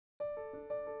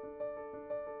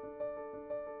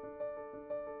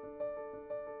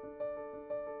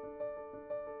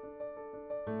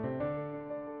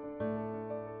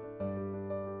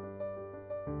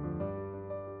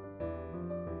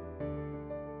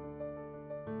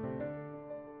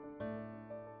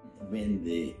when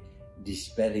the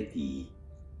disparity,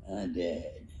 the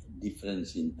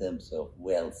difference in terms of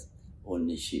wealth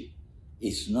ownership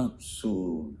is not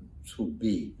so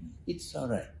big, it's all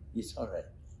right. It's all right.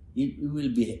 It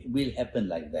will happen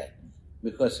like that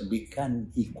because we can't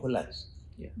equalize.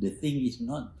 Yeah. The thing is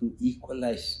not to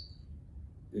equalize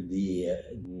the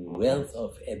wealth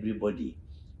of everybody,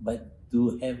 but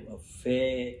to have a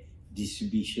fair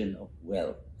distribution of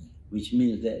wealth, which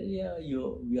means that we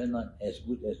are not as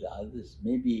good as the others.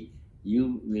 Maybe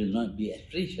you will not be as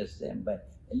rich as them, but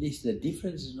at least the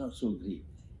difference is not so great.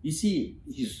 You see,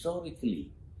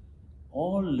 historically,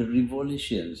 all the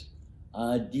revolutions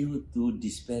are due to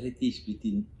disparities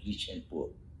between rich and poor.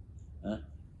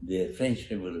 The French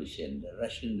Revolution, the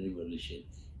Russian Revolution,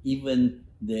 even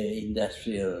the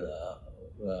industrial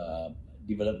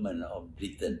development of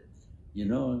Britain. You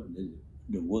know,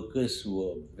 the workers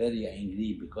were very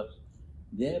angry because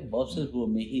their bosses were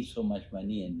making so much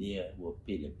money and they were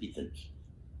paid a pittance.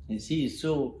 You see,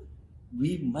 so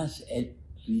we must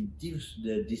reduce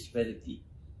the disparity.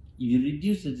 If you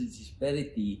reduce the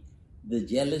disparity, the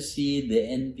jealousy, the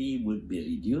envy would be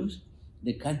reduced,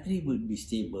 the country would be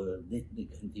stable, then the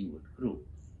country would grow.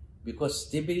 Because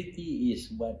stability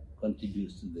is what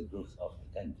contributes to the growth of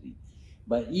the country.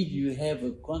 But if you have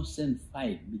a constant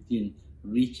fight between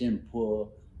rich and poor,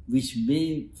 which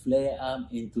may flare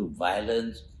up into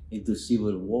violence, into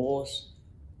civil wars,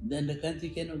 then the country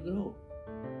cannot grow.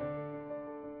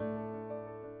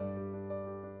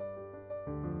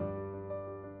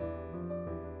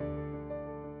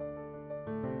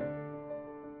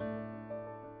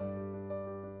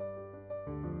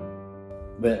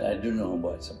 Well, I don't know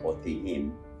about supporting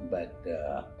him, but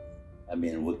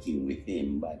working with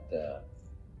him. But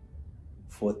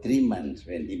for 3 months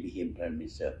when he became Prime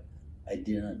Minister, I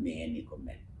did not make any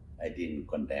comment. I didn't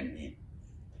condemn him.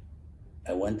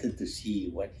 I wanted to see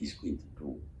what he's going to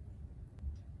do.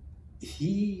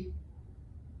 He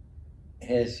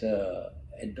has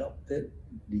adopted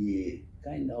the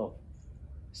kind of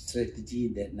strategy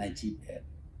that Najib had,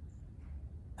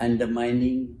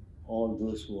 undermining all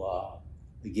those who are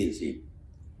against him.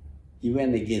 He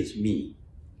went against me,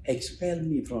 expelled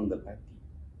me from the party.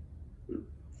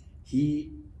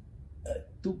 He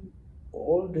took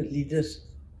all the leaders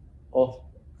of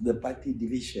the party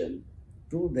division,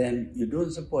 told them, you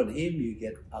don't support him, you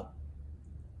get out.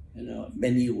 You know,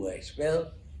 many were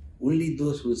expelled. Only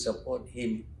those who support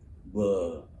him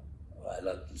were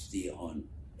allowed to stay on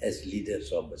as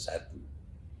leaders of Bersatu.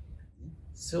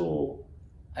 So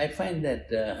I find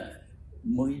that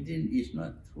Muhyiddin is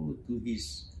not true to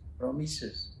his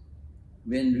promises.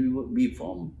 When we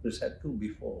formed Bersatu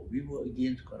before, we were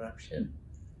against corruption.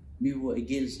 We were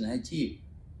against Najib.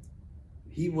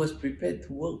 He was prepared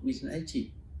to work with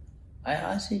Najib. I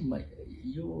asked him,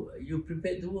 you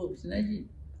prepared to work with Najib?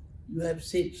 You have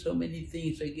said so many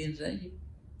things against Najib.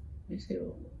 He said,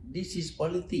 oh, this is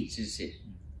politics, he said.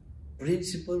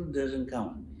 Principle doesn't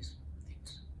count.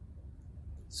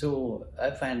 So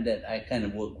I find that I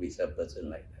can't work with a person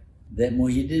like that. That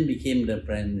Muhyiddin became the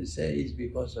Prime Minister is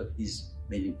because of his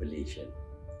manipulation.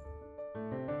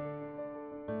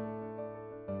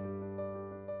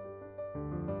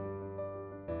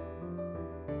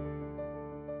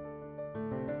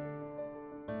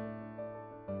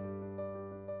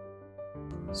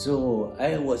 So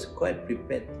I was quite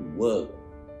prepared to work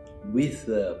with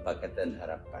Pakatan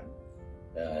Harapan,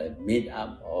 made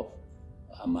up of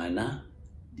Amanah,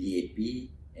 DAP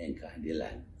and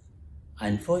Keadilan.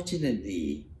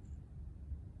 Unfortunately,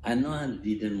 Anwar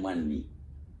didn't want me.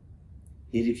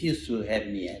 He refused to have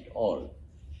me at all,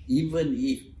 even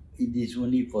if it is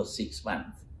only for 6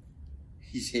 months.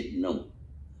 He said no.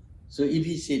 So if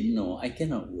he said no, I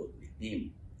cannot work with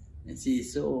him. And see,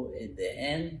 so at the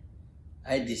end,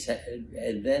 I decided,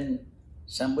 and then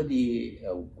somebody,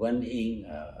 Guan Eng,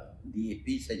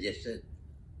 DAP suggested,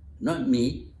 not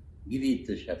me, give it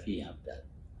to Shafi Abdal.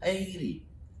 I agree.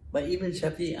 But even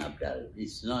Shafi Abdal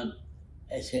is not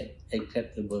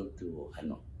acceptable to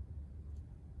Anwar.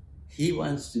 He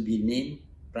wants to be named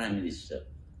Prime Minister,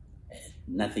 and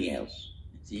nothing else.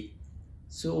 You see?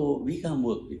 So we can't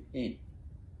work with him.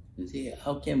 You see,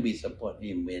 how can we support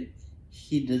him when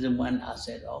he doesn't want us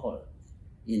at all?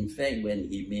 In fact, when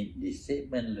he made this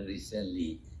statement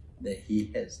recently that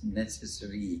he has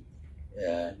necessary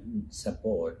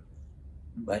support,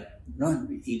 but not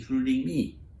including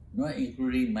me, not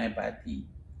including my party.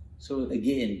 So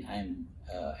again, I'm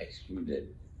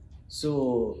excluded.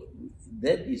 So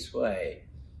that is why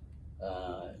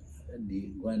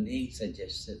the Guan Eng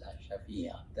suggested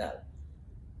Shafi Abdal,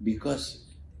 because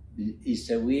it's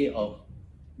a way of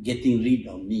getting rid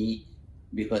of me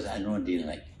because I know didn't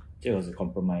like it. So it was a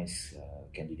compromise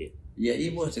candidate. Yeah,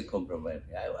 it was a compromise.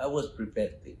 I was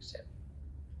prepared to accept.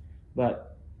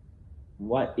 But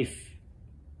what if,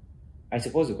 I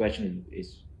suppose the question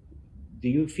is, do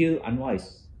you feel Anwar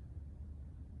is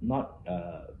not,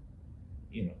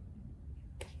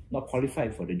 not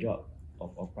qualified for the job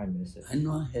of Prime Minister?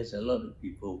 Anwar has a lot of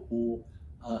people who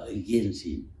are against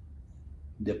him.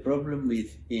 The problem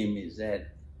with him is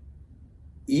that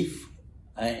if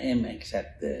I am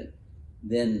accepted,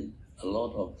 then a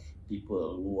lot of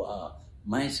people who are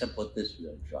my supporters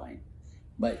will join.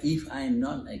 But if I am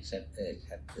not accepted,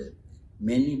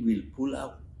 many will pull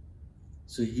out.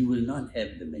 So he will not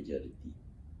have the majority.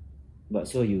 But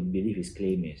so you believe his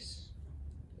claim is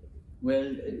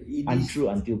it untrue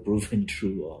until proven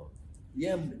true? Or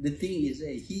yeah, the thing is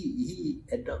that he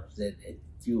adopts that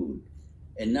attitude,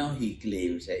 and now he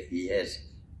claims that he has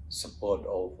support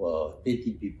of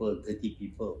 20 people, 30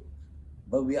 people.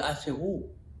 But we ask who?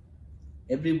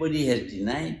 Everybody has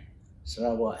denied.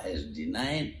 Sarawak has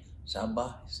denied.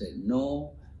 Sabah said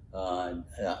no.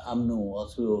 UMNO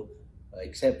also,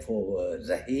 except for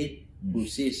Zahid, who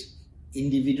says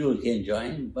individual can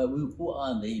join, but who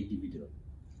are the individual?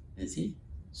 You see?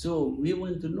 So we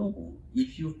want to know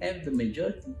if you have the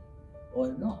majority or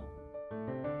not.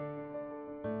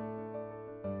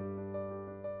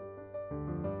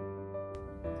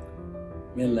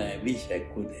 Well, I wish I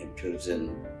could have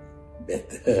chosen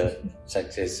better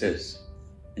successors.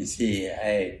 You see,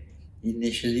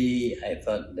 initially I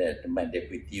thought that my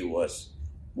deputy was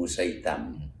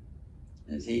Muhyiddin.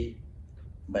 You see,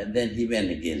 but then he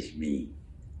went against me.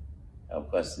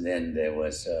 Of course, then there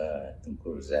was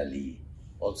Tunku Razali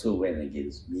also went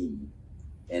against me.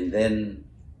 And then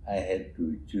I had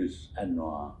to choose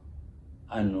Anwar.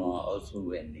 Anwar also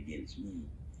went against me.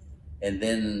 And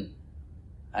then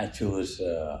I chose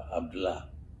Abdullah.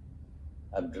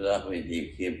 Abdullah, when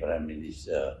he became Prime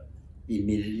Minister,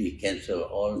 immediately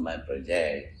cancelled all my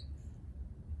projects.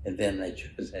 And then I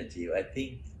chose Najib. I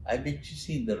think I've been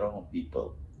choosing the wrong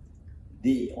people.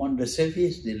 On the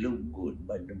surface, they look good,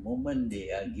 but the moment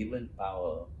they are given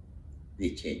power, they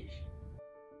change.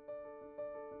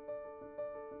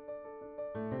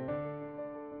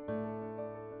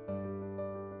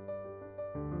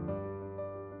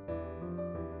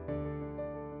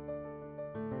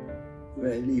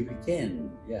 Well, if we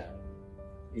can, yeah.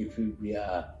 If we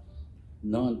are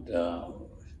not,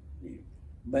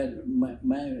 but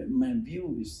my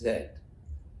view is that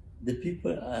the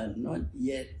people are not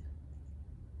yet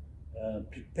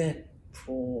prepared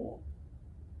for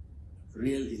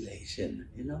real election.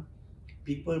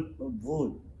 People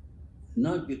vote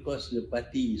not because the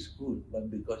party is good, but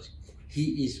because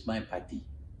he is my party.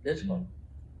 That's all.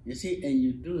 You see, and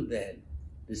you do that,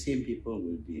 the same people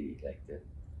will be elected.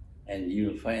 And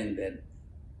you'll find that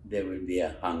there will be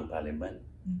a hung parliament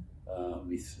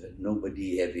with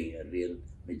nobody having a real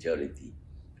majority.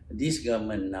 This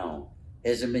government now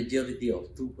has a majority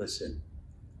of 2%.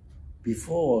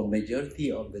 Before,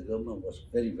 majority of the government was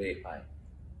very, very high.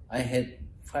 I had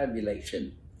 5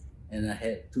 elections and I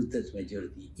had 2/3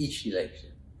 majority each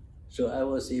election. So I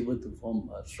was able to form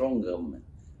a strong government.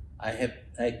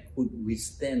 I could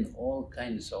withstand all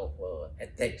kinds of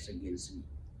attacks against me.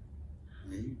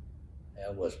 I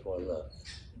was called a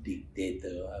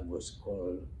dictator, I was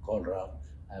called corrupt,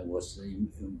 I was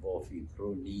involved in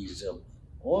cronyism,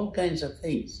 all kinds of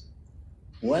things.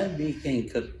 While we can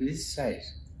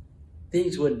criticize,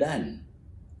 things were done.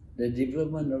 The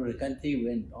development of the country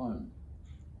went on.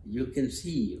 You can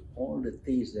see all the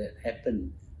things that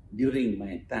happened during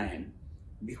my time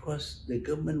because the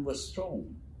government was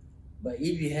strong. But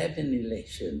if you have an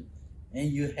election and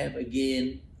you have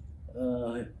again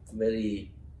a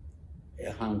very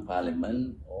hung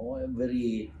parliament or a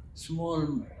very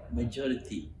small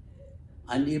majority,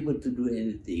 unable to do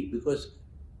anything, because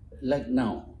like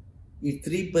now, if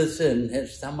 3% have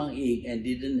stomach ache and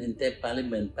didn't enter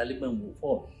parliament, parliament will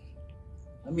fall.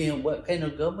 I mean, what kind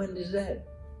of government is that?